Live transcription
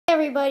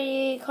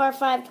everybody,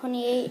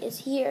 Car528 is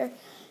here,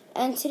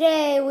 and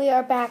today we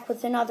are back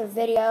with another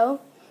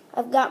video.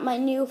 I've got my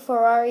new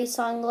Ferrari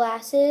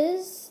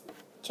sunglasses.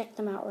 Check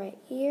them out right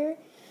here,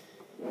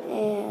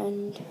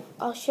 and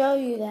I'll show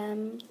you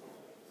them.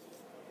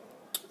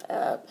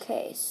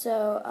 Okay,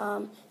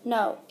 so,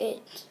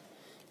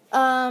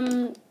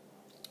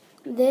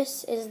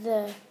 this is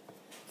the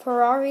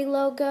Ferrari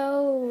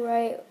logo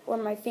right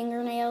where my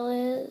fingernail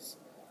is.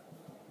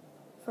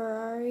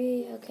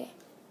 Ferrari, okay.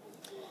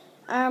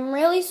 I'm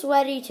really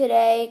sweaty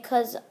today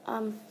because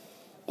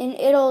in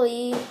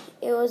Italy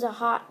it was a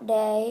hot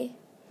day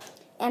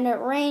and it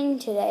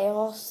rained today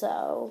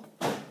also.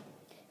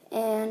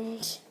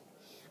 And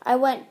I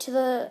went to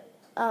the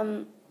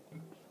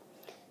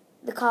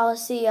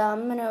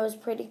Coliseum and it was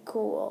pretty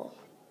cool.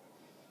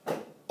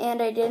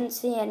 And I didn't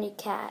see any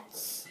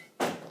cats.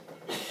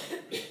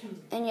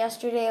 And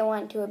yesterday I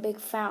went to a big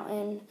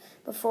fountain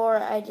before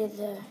I did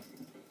the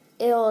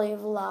Italy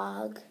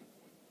vlog.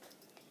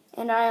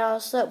 And I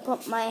also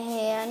put my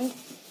hand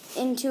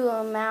into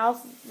a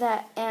mouth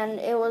and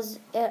it was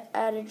at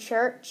a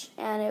church,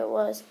 and it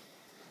was,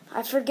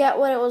 I forget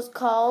what it was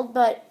called,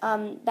 but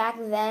back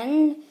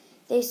then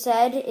they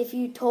said if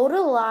you told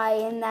a lie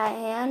in that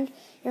hand,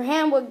 your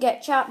hand would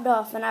get chopped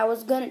off, and I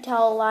was going to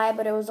tell a lie,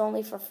 but it was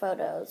only for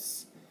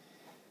photos.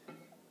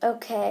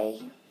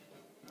 Okay.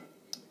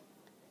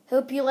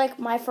 Hope you like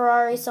my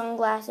Ferrari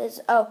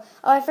sunglasses. Oh,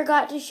 I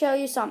forgot to show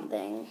you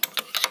something.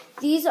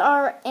 These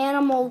are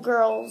Animal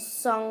Girls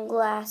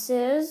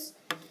sunglasses.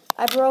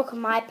 I broke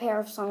my pair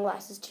of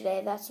sunglasses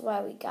today. That's why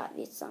we got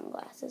these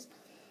sunglasses.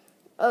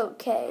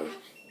 Okay.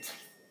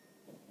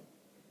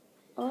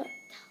 What?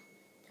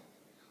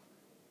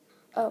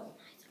 Oh.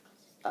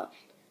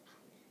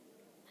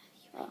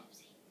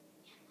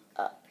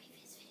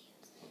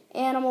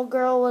 Animal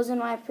Girl was in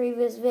my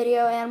previous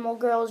video. Animal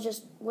Girl is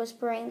just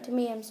whispering to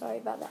me. I'm sorry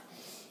about that.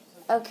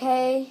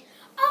 Okay.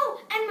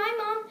 Oh, and my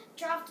mom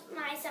dropped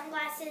my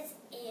sunglasses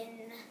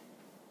in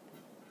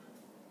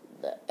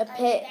a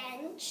pit.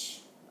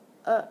 Bench.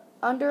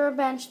 Under a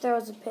bench there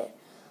was a pit.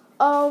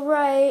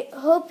 Alright,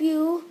 hope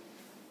you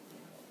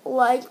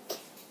like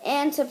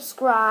and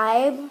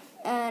subscribe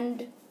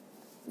and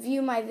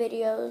view my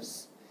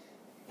videos.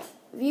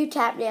 View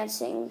tap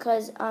dancing,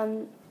 because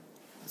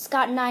it's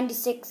got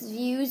 96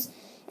 views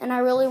and I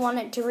really want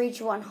it to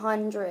reach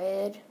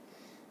 100.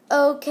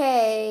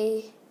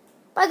 Okay.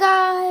 Bye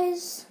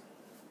guys.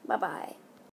 Bye-bye.